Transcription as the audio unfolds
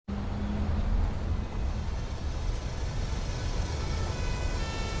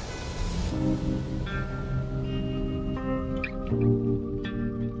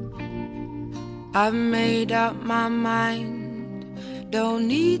I've made up my mind, don't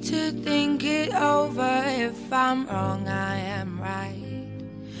need to think it over. If I'm wrong, I am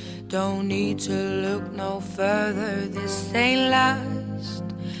right. Don't need to look no further, this ain't last.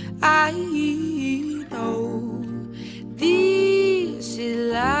 I know this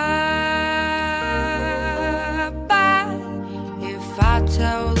is love, but if I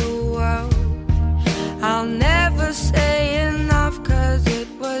tell the world, I'll never say enough, 'cause it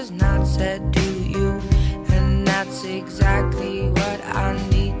was not said to you, and that's exactly what I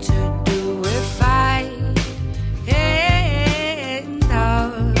need to do if I end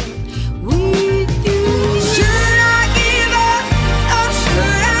up with you. Should I give up, or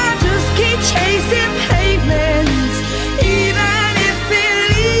should I just keep chasing pavements, even if it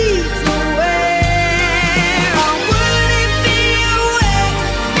leads nowhere? Or would it be a waste,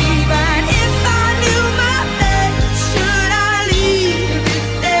 even if I knew my best? Should I leave it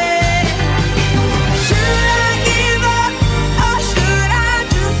there? Should I give up, or should I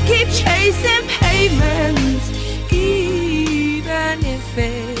just keep chasing pavements, even if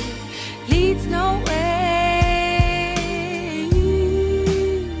it leads nowhere?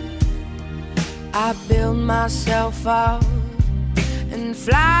 I build myself up and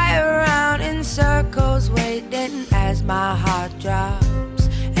fly around in circles, waiting as my heart drops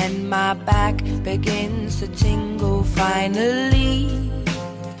and my back begins to tingle. Finally,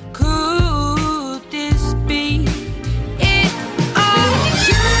 could this be it? Oh,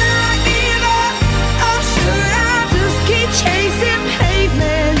 should I give up, or should I just keep chasing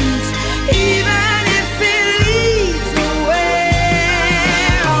pavements, even if it leads nowhere?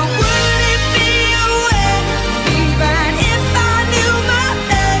 Or would it be a waste, even if I knew my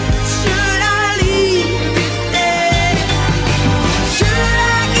best? Should I leave it there? Should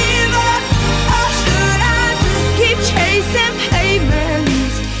I give up, or should I just keep chasing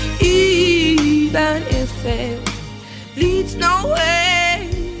pavements, even if it leads nowhere?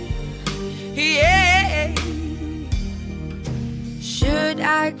 Yeah. Should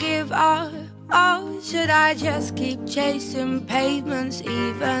I give up, or should I just keep chasing pavements,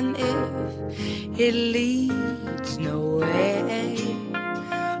 even if it leads nowhere?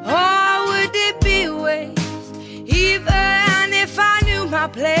 Or would it be a waste, even if I knew my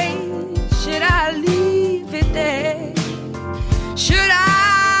place? Should I leave it there? Should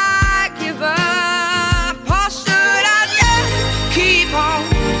I give up, or should I just keep on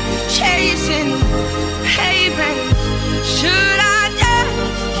chasing pavements? Should I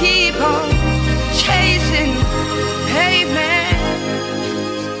just keep on chasing pavements?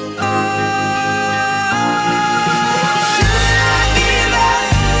 Oh, should I give up,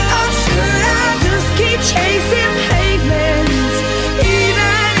 or should I just keep chasing pavements,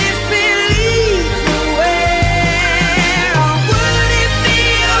 even if it leads nowhere? Or would it be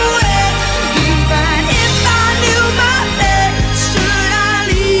a waste, even if I knew my best? Should I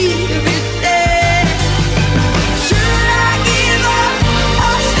leave it there? Should I give up,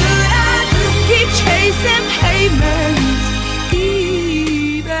 or should I just keep chasing pavements,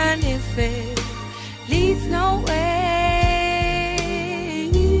 even if it leads nowhere?